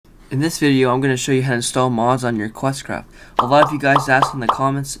In this video, I'm going to show you how to install mods on your QuestCraft. A lot of you guys asked in the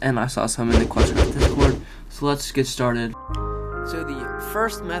comments, and I saw some in the QuestCraft Discord, so let's get started. So the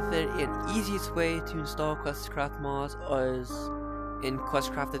first method and easiest way to install QuestCraft mods is in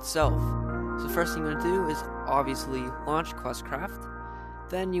QuestCraft itself. So the first thing you want to do is obviously launch QuestCraft.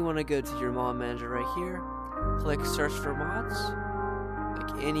 Then you want to go to your mod manager right here, click search for mods,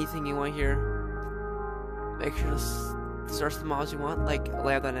 like anything you want here. Make sure to search the mods you want, like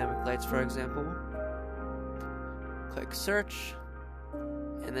lamp dynamic lights for example. Click search,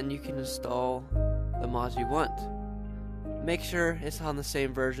 and then you can install the mods you want. Make sure it's on the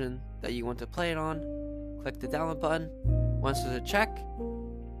same version that you want to play it on. Click the download button. Once there's a check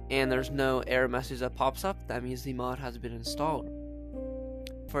and there's no error message that pops up, that means the mod has been installed.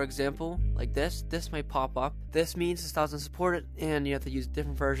 For example, like this might pop up. This means it doesn't support it and you have to use a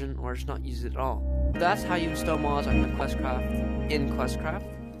different version or just not use it at all. That's how you install mods on your QuestCraft in QuestCraft.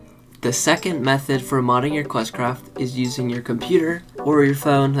 The second method for modding your QuestCraft is using your computer or your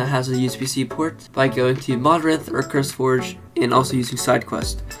phone that has a USB-C port by going to Modrinth or CurseForge and also using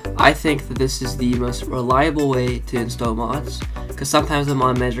SideQuest. I think that this is the most reliable way to install mods because sometimes the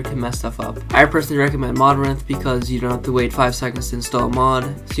mod manager can mess stuff up. I personally recommend Modrinth because you don't have to wait 5 seconds to install a mod.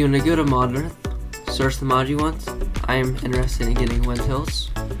 So you want to go to Modrinth, search the mod you want. I am interested in getting Wind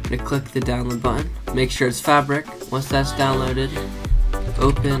Hills. I'm going to click the download button. Make sure it's Fabric. Once that's downloaded,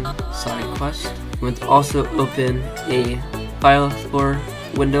 open SideQuest. You want to also open a file explorer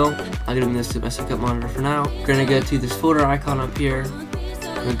window. I'm going to move this to my second monitor for now. We're going to go to this folder icon up here.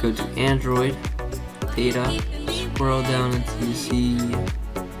 I'm going to go to Android, Data, scroll down until you see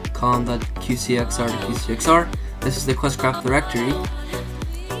com.qcxr to qcxr. This is the QuestCraft directory.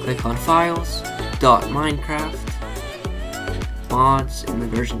 Click on Files, .minecraft, mods in the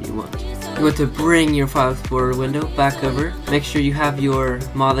version you want. You want to bring your file explorer window back over. Make sure you have your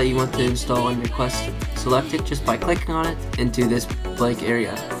mod that you want to install on your Quest selected just by clicking on it into this blank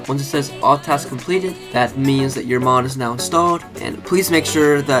area. Once it says all tasks completed, that means that your mod is now installed. And please make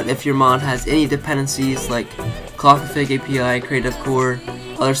sure that if your mod has any dependencies like ClockConfig API, Creative Core,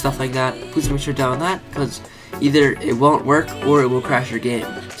 other stuff like that, please make sure to download that because either it won't work or it will crash your game.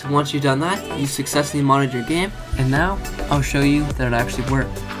 So once you've done that, you successfully modded your game. And now I'll show you that it actually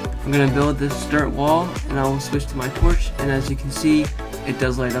worked. I'm going to build this dirt wall and I will switch to my torch, and as you can see it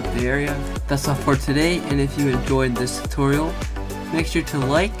does light up the area. That's all for today, and if you enjoyed this tutorial, make sure to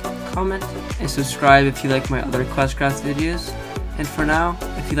like, comment, and subscribe if you like my other QuestCraft videos. And for now,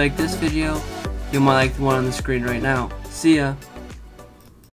 if you like this video, you might like the one on the screen right now. See ya!